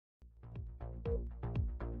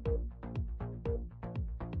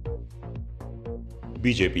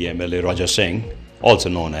BJP MLA Raja Singh, also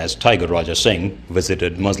known as Tiger Raja Singh,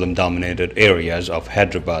 visited Muslim-dominated areas of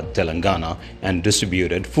Hyderabad, Telangana and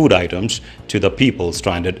distributed food items to the people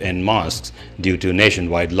stranded in mosques due to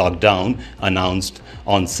nationwide lockdown announced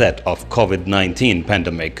onset of COVID-19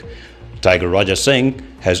 pandemic. Tiger Raja Singh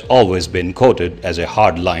has always been quoted as a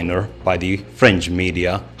hardliner by the fringe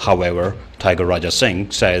media. However, Tiger Raja Singh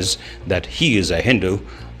says that he is a Hindu,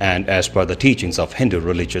 and as per the teachings of Hindu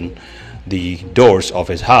religion, the doors of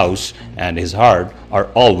his house and his heart are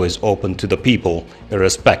always open to the people,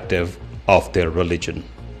 irrespective of their religion.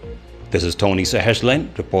 This is Tony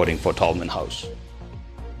Saheslan reporting for Tallman House.